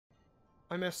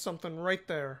I missed something right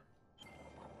there.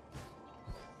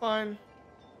 Fine.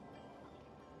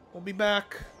 We'll be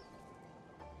back.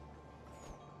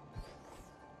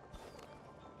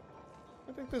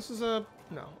 I think this is a...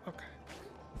 No, okay.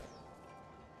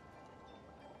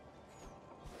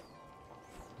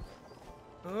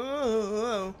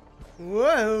 Oh,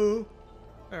 whoa.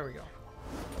 There we go.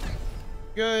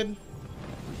 Good.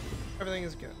 Everything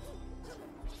is good.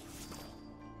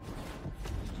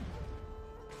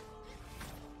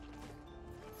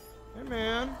 Hey,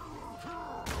 man.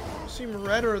 You seem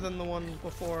redder than the one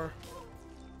before.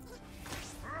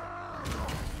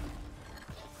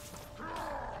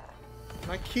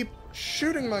 And I keep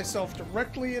shooting myself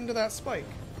directly into that spike.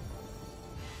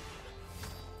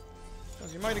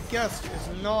 As you might have guessed,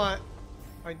 is not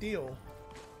ideal.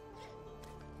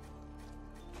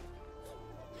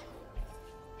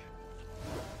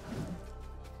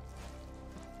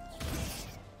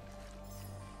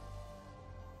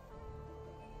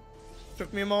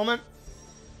 Took me a moment.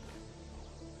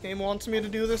 Game wants me to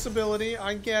do this ability.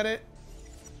 I get it.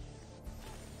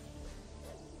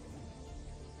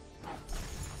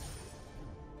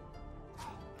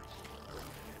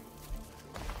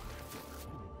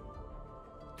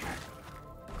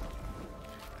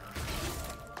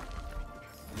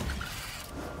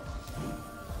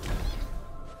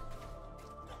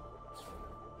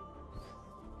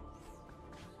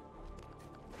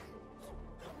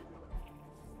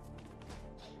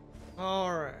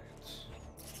 All right.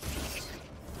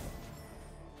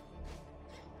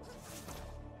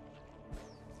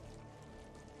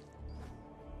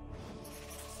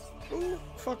 Ooh,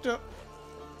 fucked up.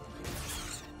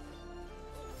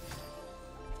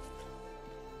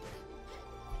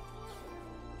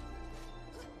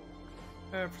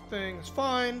 Everything's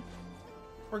fine.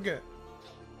 We're good.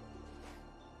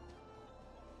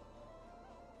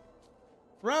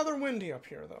 Rather windy up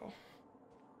here, though.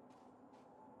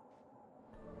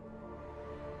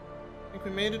 Think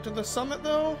we made it to the summit,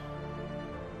 though?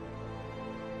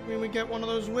 Can we get one of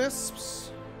those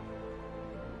wisps?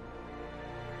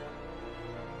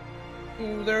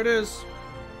 Ooh, there it is.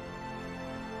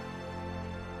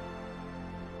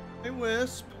 Hey,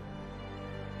 wisp.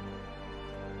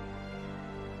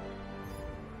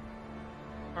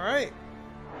 Alright.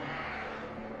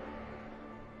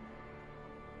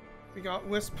 We got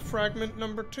wisp fragment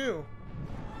number 2.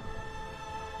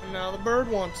 And now the bird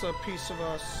wants a piece of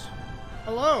us.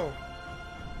 Hello.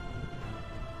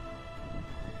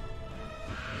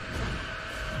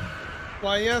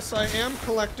 Why, yes, I am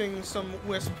collecting some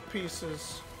wisp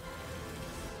pieces.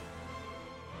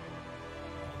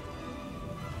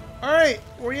 Alright,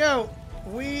 we out.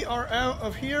 We are out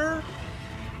of here.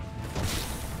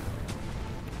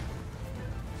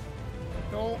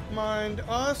 Don't mind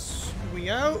us.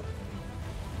 We out.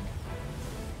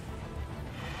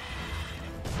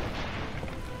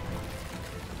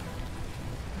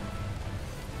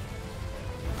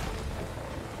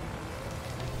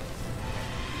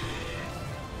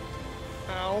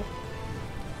 Ow.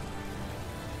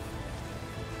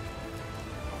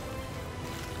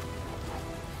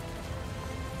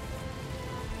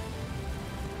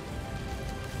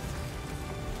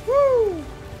 Woo!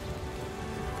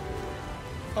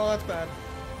 Oh, that's bad.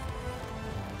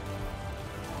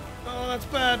 Oh, that's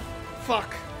bad.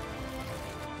 Fuck.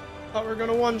 Thought we were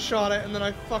gonna one-shot it, and then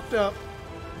I fucked up.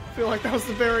 I feel like that was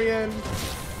the very end.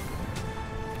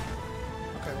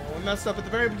 Okay, well, we messed up at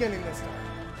the very beginning this time.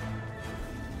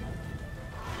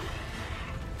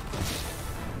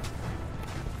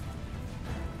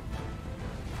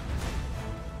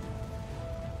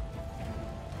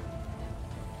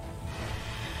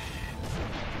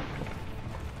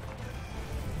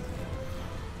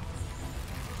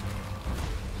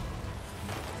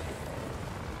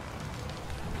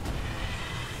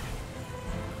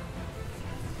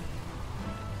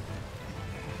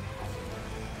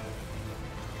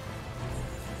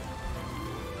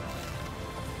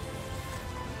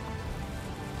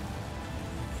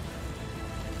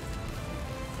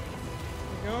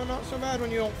 No, not so bad when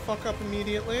you don't fuck up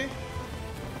immediately.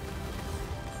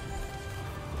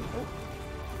 Oh,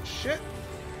 shit.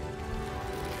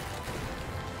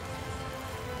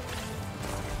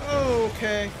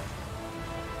 Okay.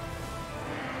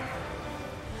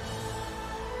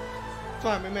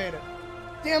 Fine, we made it.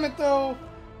 Damn it, though!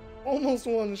 Almost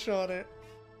one-shot it.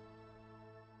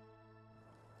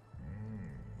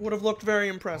 Would have looked very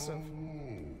impressive.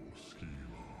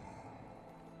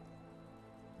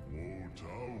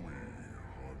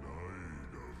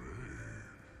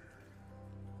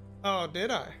 Oh, did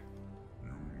I?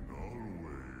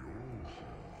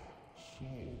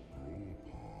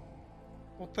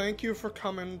 Well, thank you for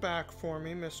coming back for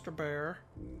me, Mr. Bear.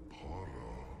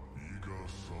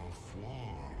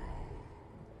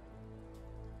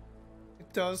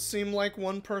 It does seem like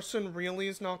one person really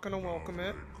is not going to welcome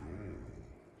it.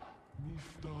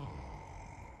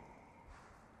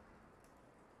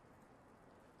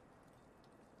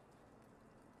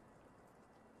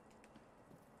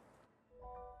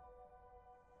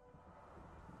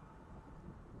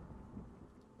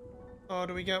 Oh,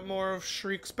 do we get more of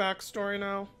Shriek's backstory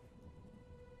now?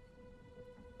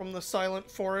 From the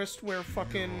Silent Forest where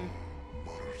fucking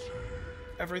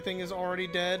everything is already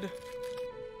dead?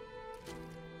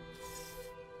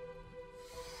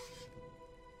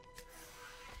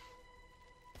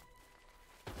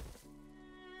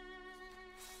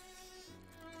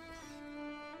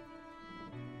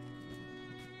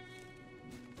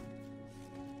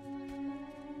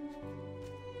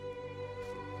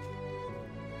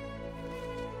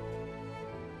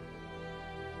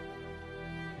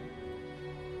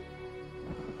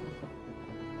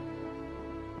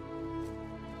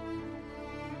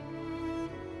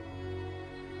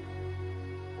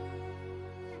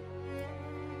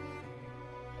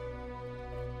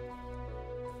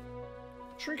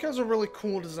 Shriek has a really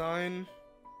cool design,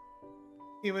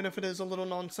 even if it is a little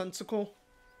nonsensical.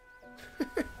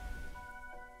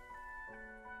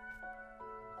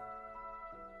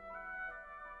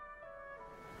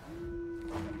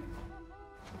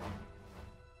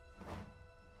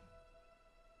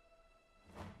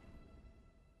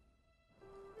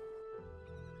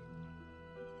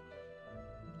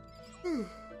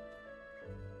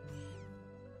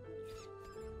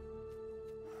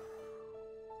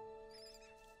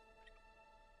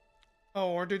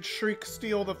 Oh, or did Shriek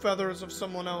steal the feathers of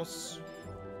someone else?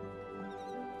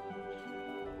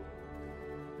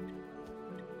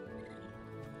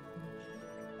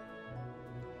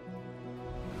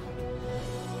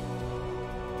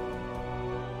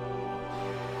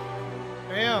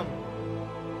 Damn.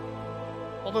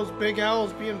 All those big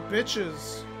owls being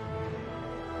bitches.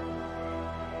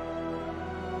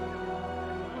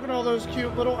 Look at all those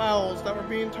cute little owls that were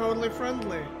being totally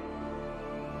friendly.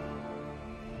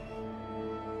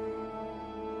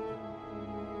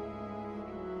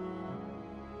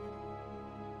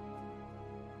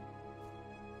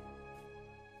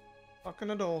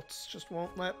 Fucking adults just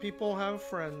won't let people have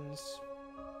friends.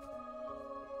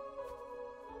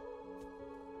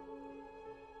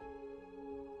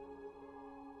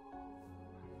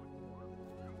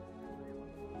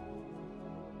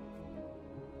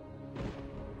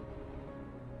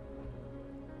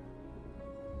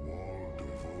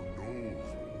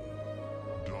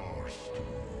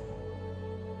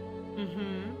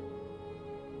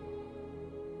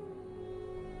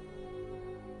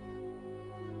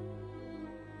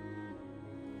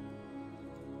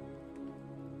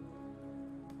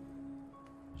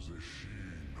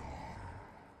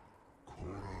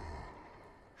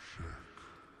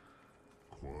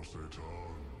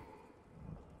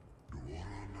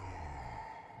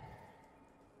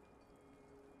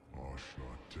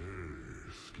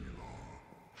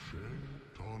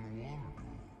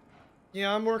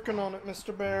 Yeah, I'm working on it,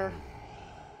 Mr. Bear.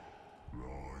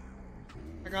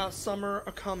 I got summer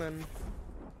a-comin'.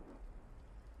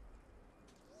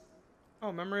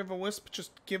 Oh, Memory of a Wisp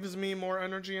just gives me more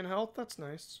energy and health? That's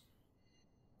nice.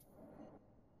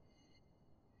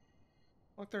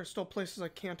 Like there are still places I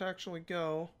can't actually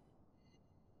go.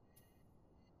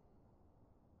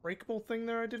 Breakable thing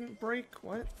there I didn't break?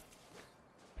 What?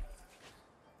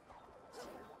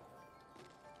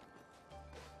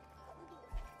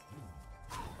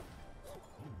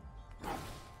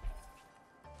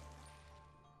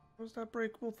 What's that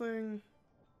breakable thing?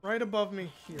 Right above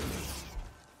me here.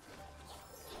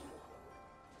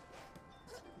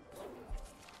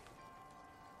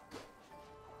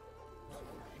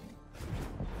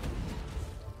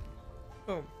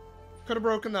 Boom. Could have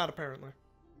broken that, apparently.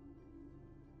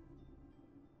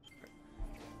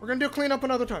 We're gonna do cleanup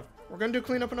another time. We're gonna do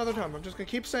cleanup another time. I'm just gonna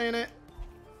keep saying it.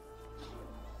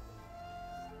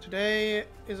 Today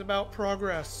is about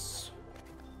progress.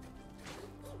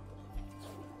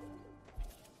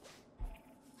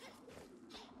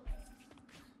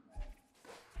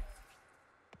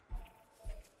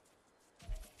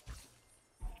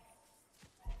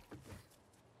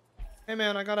 Hey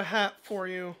man, I got a hat for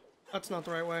you. That's not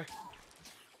the right way.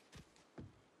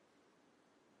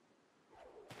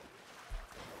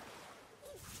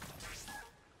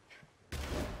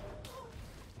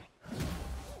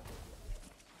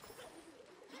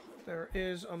 There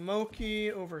is a Moki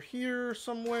over here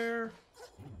somewhere.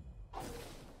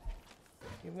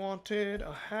 He wanted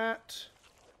a hat.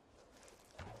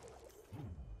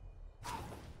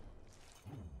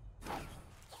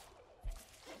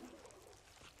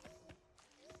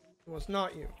 It was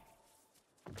not you.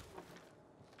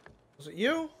 Was it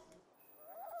you?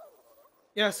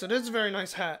 Yes, it is a very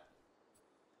nice hat.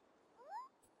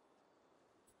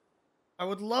 I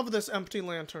would love this empty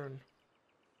lantern.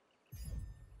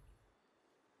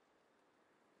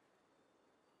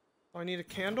 I need a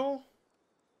candle?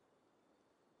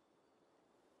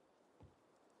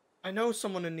 I know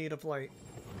someone in need of light.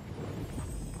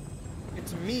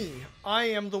 It's me. I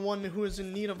am the one who is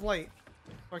in need of light.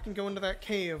 I can go into that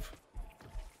cave.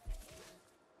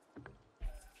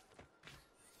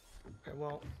 Okay,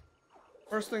 well,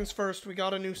 first things first, we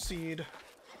got a new seed.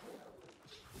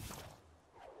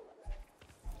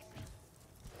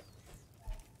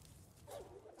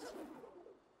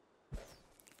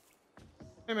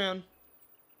 Hey man,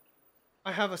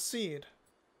 I have a seed.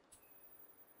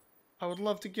 I would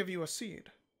love to give you a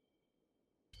seed.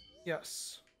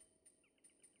 Yes.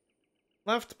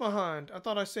 Left behind. I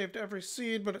thought I saved every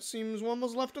seed, but it seems one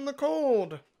was left in the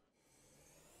cold.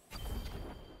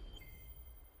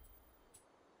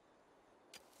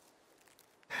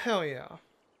 Hell yeah.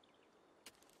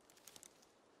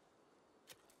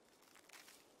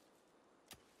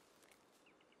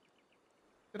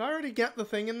 Did I already get the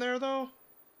thing in there, though?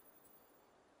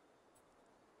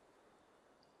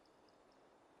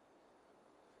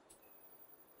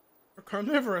 They're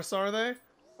carnivorous, are they?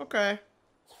 Okay.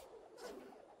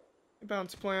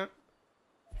 Bounce plant.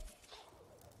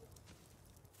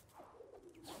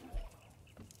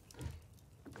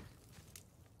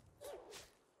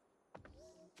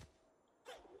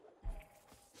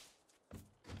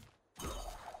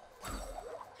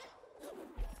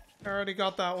 I already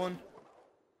got that one.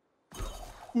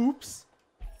 Oops.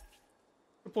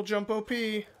 Triple jump OP.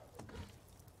 Hey,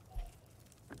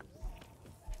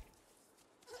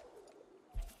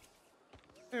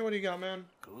 what do you got, man?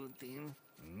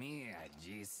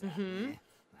 Mm-hmm.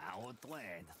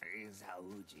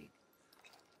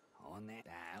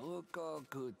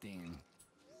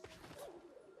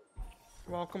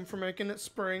 Welcome for making it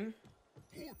spring.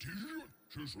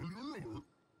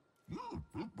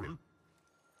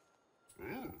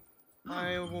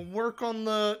 I will work on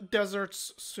the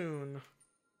deserts soon.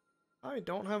 I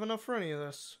don't have enough for any of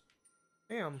this.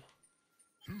 Damn.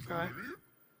 Okay.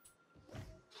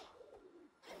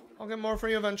 I'll get more for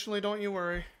you eventually, don't you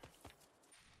worry.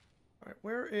 Alright,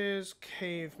 where is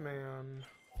Caveman?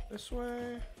 This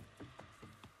way?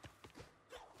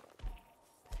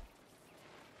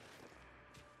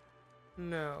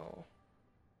 No.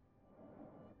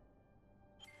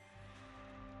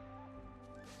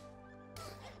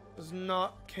 This is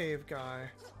not Cave Guy.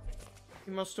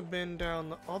 He must have been down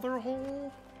the other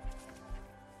hole?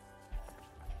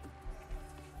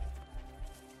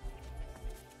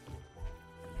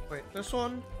 Wait, this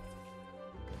one?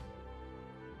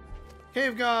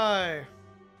 Cave Guy!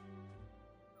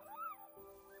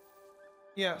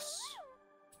 Yes.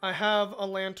 I have a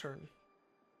lantern.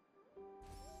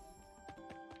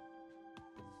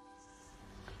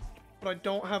 But I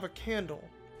don't have a candle.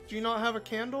 Do you not have a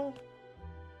candle?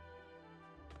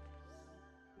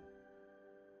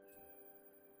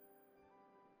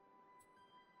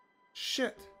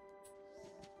 Shit.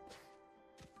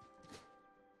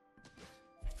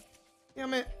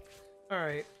 Damn it.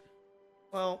 Alright.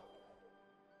 Well.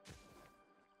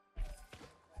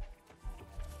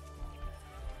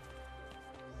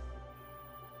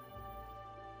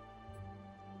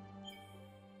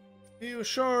 Few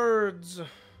shards.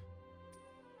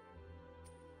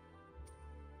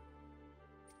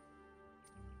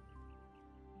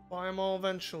 Buy them all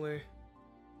eventually.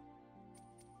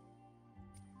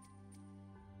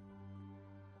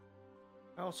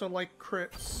 I also like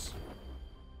crits.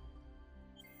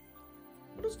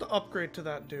 What does the upgrade to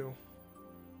that do?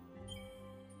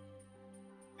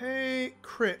 Hey,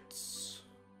 crits.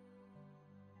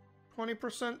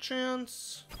 20%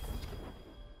 chance.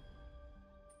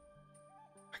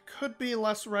 I could be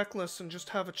less reckless and just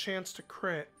have a chance to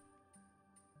crit.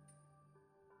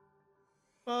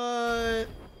 But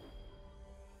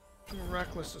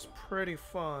reckless is pretty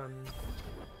fun.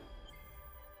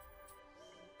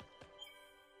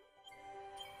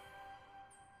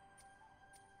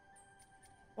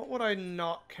 What would I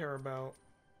not care about?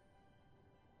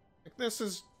 Like, this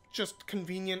is just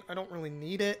convenient. I don't really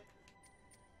need it.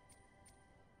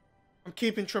 I'm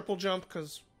keeping triple jump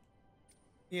because,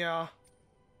 yeah.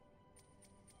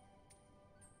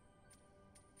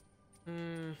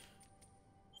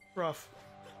 Rough.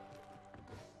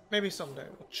 Maybe someday.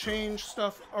 We'll change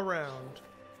stuff around.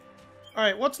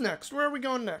 Alright, what's next? Where are we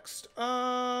going next?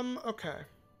 Okay.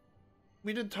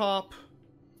 We did top.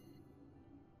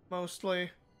 Mostly.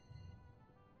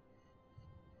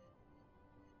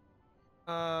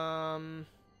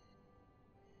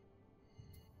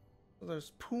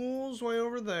 There's pools way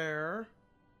over there.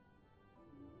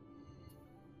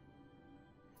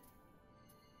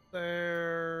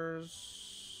 There's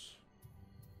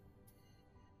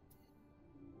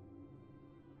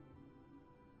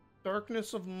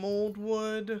Darkness of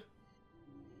Moldwood.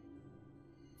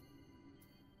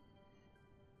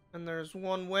 And there's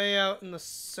one way out in the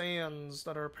sands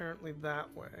that are apparently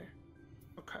that way.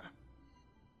 Okay.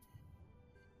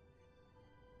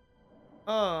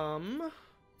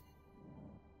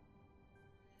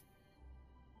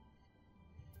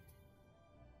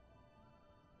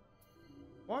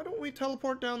 Why don't we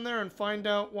teleport down there and find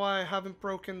out why I haven't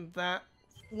broken that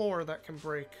floor that can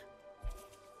break?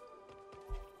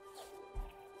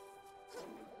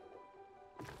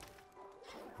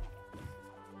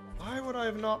 Why would I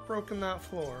have not broken that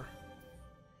floor?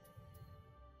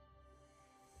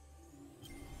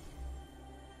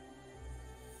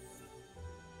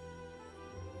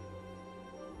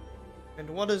 And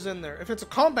what is in there? If it's a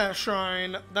combat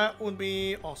shrine, that would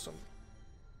be awesome.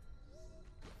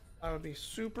 I would be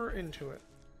super into it.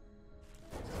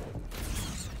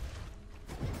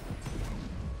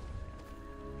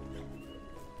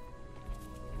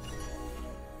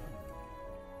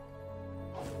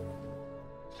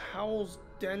 Howl's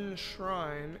Den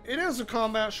Shrine. It is a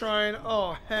combat shrine.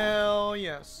 Oh, hell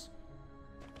yes.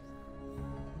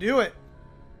 Do it.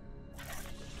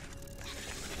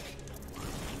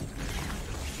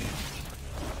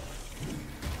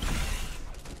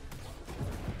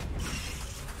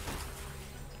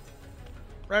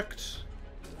 Wrecked.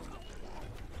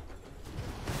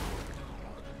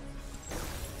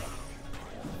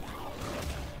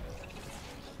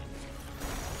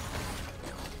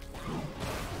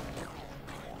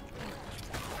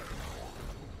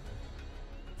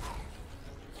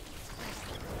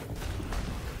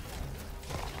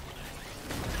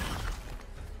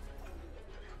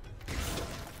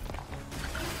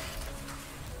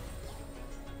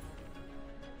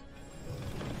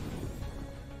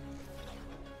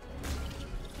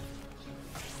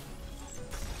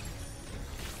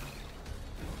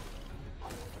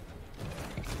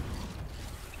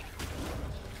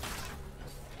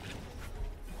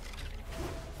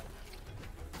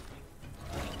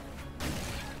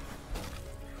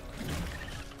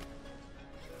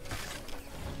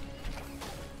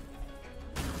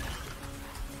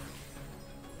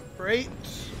 Great.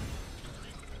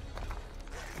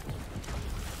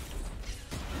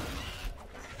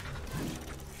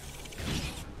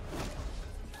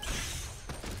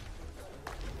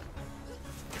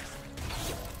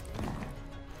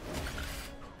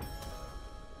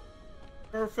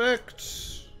 Perfect.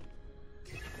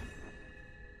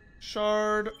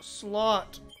 Shard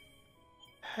slot.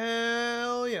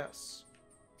 Hell yes.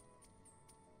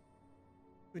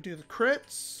 We do the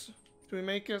crits. Do we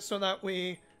make it so that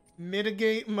we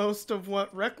mitigate most of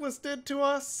what Reckless did to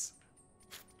us?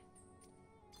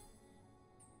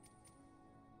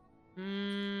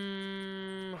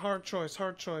 Hard choice,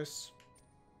 hard choice.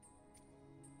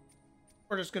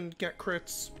 We're just gonna get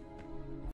crits.